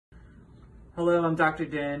Hello, I'm Dr.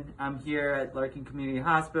 Dinh. I'm here at Larkin Community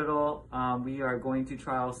Hospital. We are going to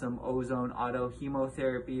trial some ozone auto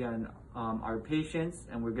chemotherapy on our patients,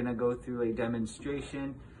 and we're going to go through a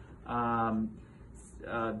demonstration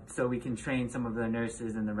so we can train some of the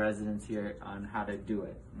nurses and the residents here on how to do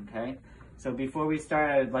it, okay? So before we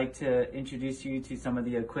start, I would like to introduce you to some of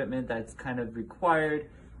the equipment that's kind of required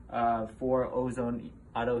for ozone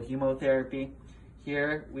auto chemotherapy.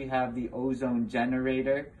 Here we have the ozone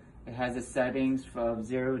generator. It has a settings from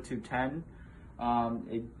 0 to 10.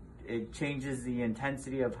 It changes the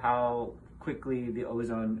intensity of how quickly the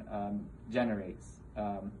ozone generates.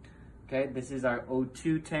 Okay, this is our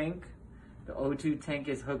O2 tank. The O2 tank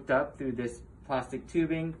is hooked up through this plastic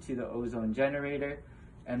tubing to the ozone generator.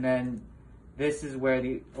 And then this is where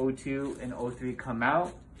the O2 and O3 come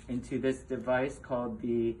out into this device called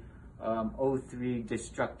the O3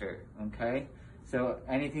 destructor, okay? So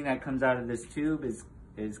anything that comes out of this tube is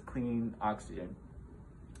clean oxygen,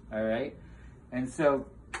 all right? And so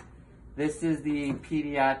this is the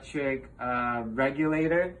pediatric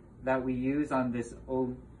regulator that we use on this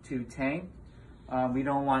O2 tank. We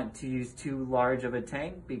don't want to use too large of a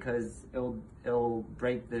tank because it'll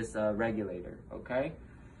break this regulator, okay?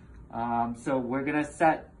 So we're gonna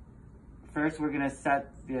set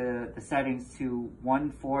the settings to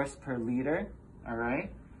 1 force per liter, all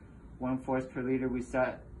right? 1 force per liter we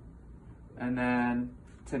set. And then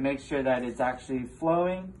to make sure that it's actually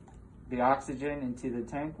flowing the oxygen into the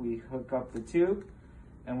tank, we hook up the tube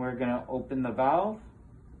and we're gonna open the valve.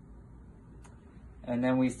 And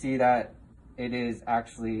then we see that it is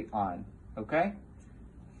actually on, okay?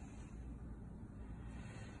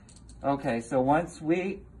 Okay, so once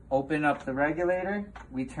we open up the regulator,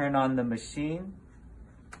 we turn on the machine.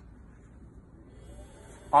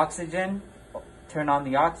 Turn on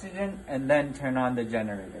the oxygen, and then turn on the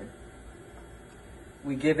generator.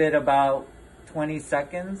 We give it about 20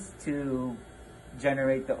 seconds to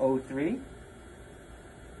generate the O3.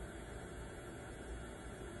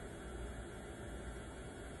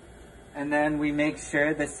 And then we make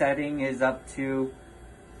sure the setting is up to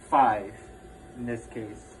 5 in this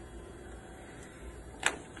case.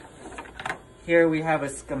 Here we have a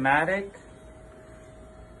schematic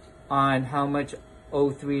on how much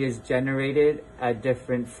O3 is generated at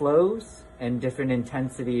different flows and different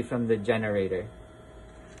intensity from the generator.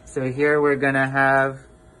 So here we're gonna have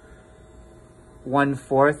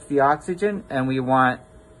 1/4 the oxygen, and we want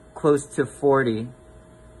close to 40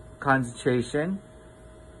 concentration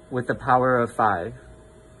with the power of 5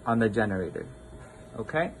 on the generator,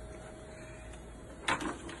 okay?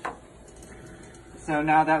 So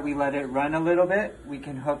now that we let it run a little bit, we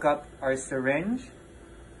can hook up our syringe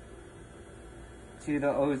to the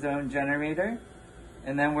ozone generator,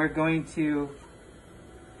 and then we're going to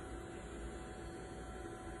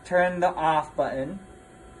turn the off button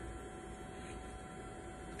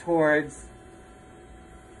towards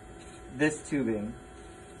this tubing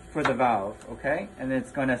for the valve, okay? And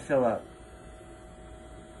it's gonna fill up.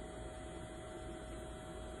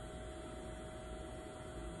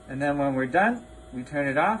 And then when we're done, we turn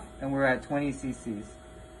it off and we're at 20 cc's.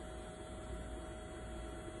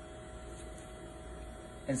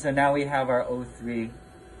 And so now we have our O3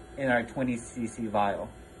 in our 20 cc vial,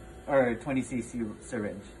 or 20 cc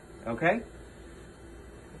syringe, okay?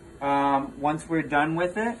 Once we're done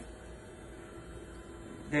with it,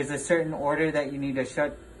 there's a certain order that you need to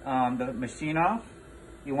shut the machine off.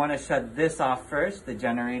 You want to shut this off first, the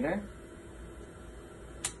generator,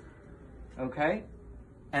 okay?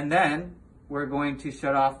 And then we're going to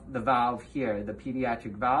shut off the valve here, the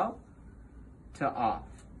pediatric valve, to off.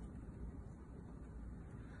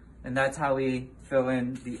 And that's how we fill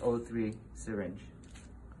in the O3 syringe.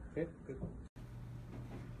 Okay, good.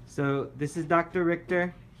 So this is Dr.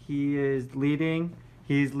 Richter. He's leading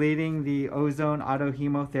the ozone auto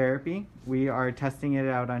chemotherapy. We are testing it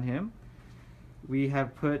out on him. We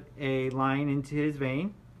have put a line into his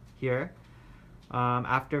vein here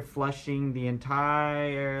after flushing the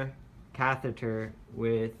entire catheter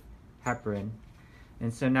with heparin.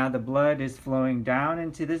 And so now the blood is flowing down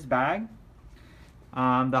into this bag.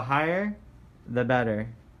 The higher, the better.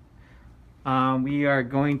 We are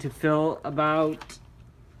going to fill about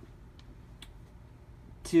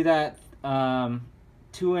to that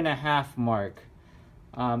 2.5 mark.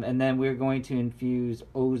 And then we're going to infuse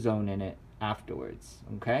ozone in it afterwards,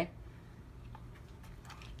 okay?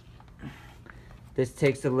 This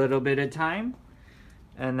takes a little bit of time,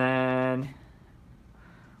 and then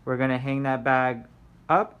we're gonna hang that bag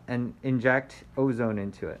up and inject ozone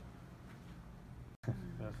into it.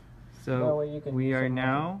 So we are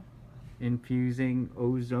now infusing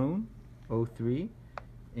ozone, O3,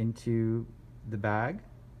 into the bag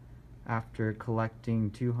after collecting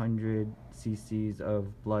 200 cc's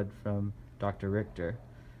of blood from Dr. Richter.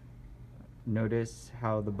 Notice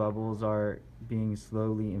how the bubbles are being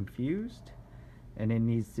slowly infused, and it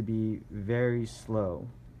needs to be very slow.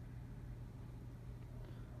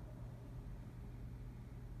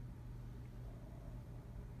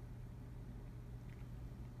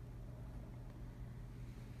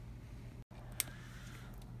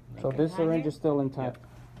 So this syringe is still intact.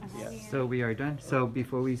 Yeah. So we are done. So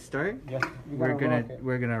before we start, Yes. we're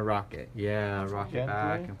gonna rock it. Yeah, rock it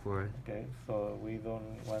back Gently. and forth. Okay, so we don't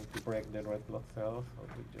want to break the red blood cells, so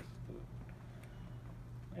we just do.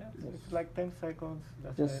 Yeah, it's like 10 seconds.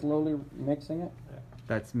 That's Just it. slowly mixing it. Yeah.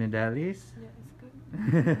 That's Midalis.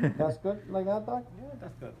 That's good like that, Doc? Yeah,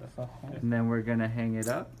 that's good. That's Okay. And then we're gonna hang it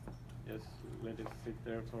up. Just let it sit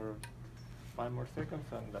there for 5 more seconds,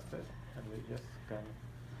 and that's it. And we just can.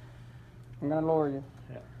 I'm gonna lower you.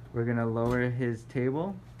 Yeah. We're gonna lower his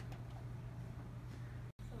table.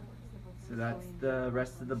 So that's the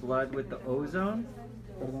rest of the blood with the ozone.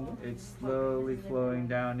 It's slowly flowing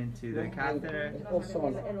down into the catheter.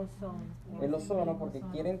 El ozono porque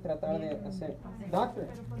quieren tratar de hacer. Doctor,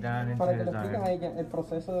 Down into para que his le expliques a arm. ella el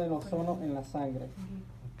proceso del ozono en la sangre.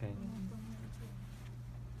 Okay.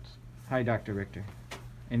 Hi, Dr. Richter.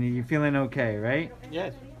 And you feeling okay, right?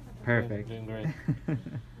 Yes. Perfect. Doing great.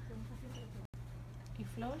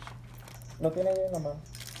 Lo tiene ahí en la mano.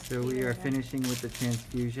 So we are finishing with the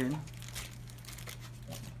transfusion.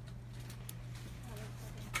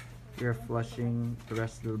 We are flushing the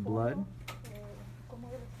rest of the blood.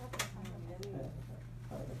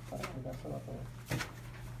 Para quitárselo a todo.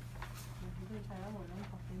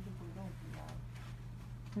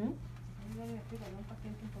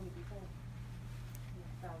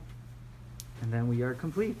 And then we are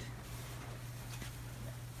complete.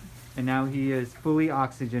 And now he is fully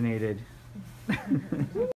oxygenated.